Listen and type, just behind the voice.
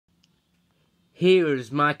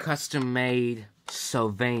Here's my custom-made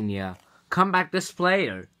Sylvania compact disc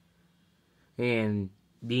player. And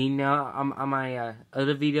do you know on my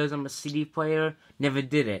other videos on my CD player, never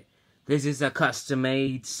did it. This is a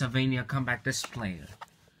custom-made Sylvania compact disc player.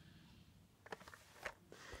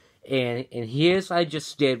 And here's what I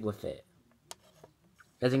just did with it.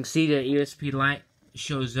 As you can see, the USB light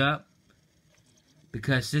shows up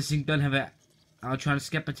because this thing doesn't have an electronic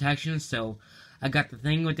skip protection, so I got the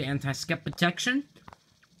thing with the anti-skip protection.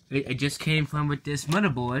 It just came from with this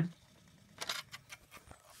motherboard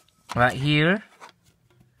right here.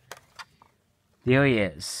 There he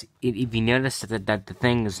is. If you notice that the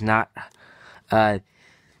thing is not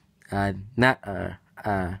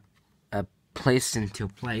placed into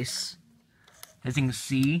place, as you can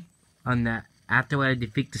see on that. After I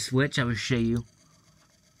defeat the switch, I will show you.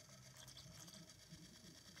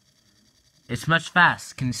 It's much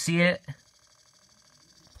fast. Can you see it?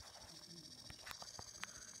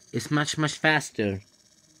 It's much faster.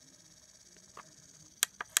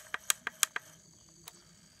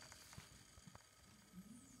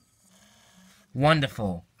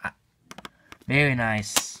 Wonderful. Very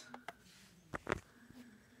nice.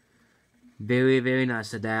 Very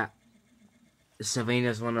nice of that. Sylvania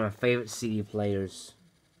is one of my favorite CD players.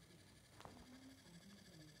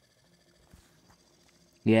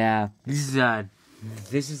 Yeah, this is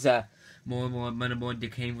a more motherboard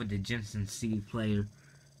that came with the Jensen CD player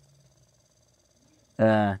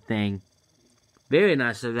thing. Very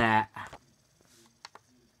nice of that.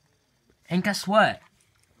 And guess what?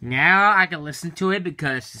 Now I can listen to it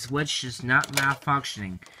because the switch is not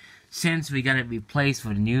malfunctioning, since we got it replaced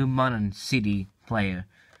with a new modern CD player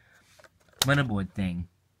motherboard thing.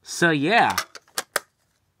 So yeah,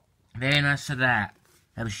 very nice for that.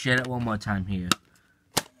 I will share it one more time here.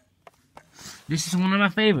 This is one of my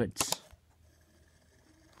favorites.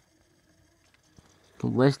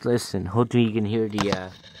 Let's listen. Hopefully you can hear the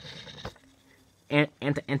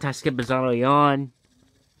anti-skip is already on.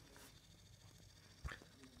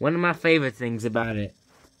 One of my favorite things about it,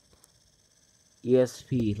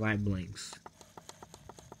 ESP light blinks.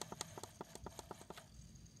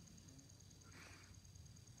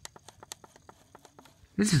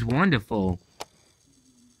 This is wonderful.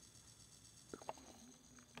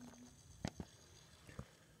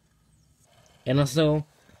 And also,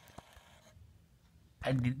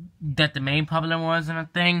 that the main problem was in the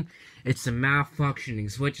thing, it's a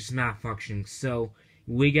malfunctioning. Switch is malfunctioning. So,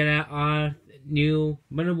 we got our new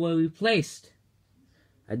motherboard replaced.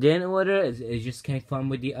 I didn't order it. It just came from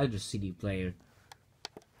with the other CD player.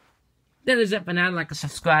 That is it for now. Like and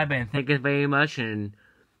subscribe, and thank you very much. And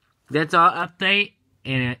that's our update.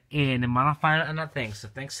 And modify another thing. So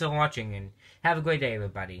thanks for watching, and have a great day,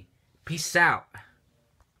 everybody. Peace out.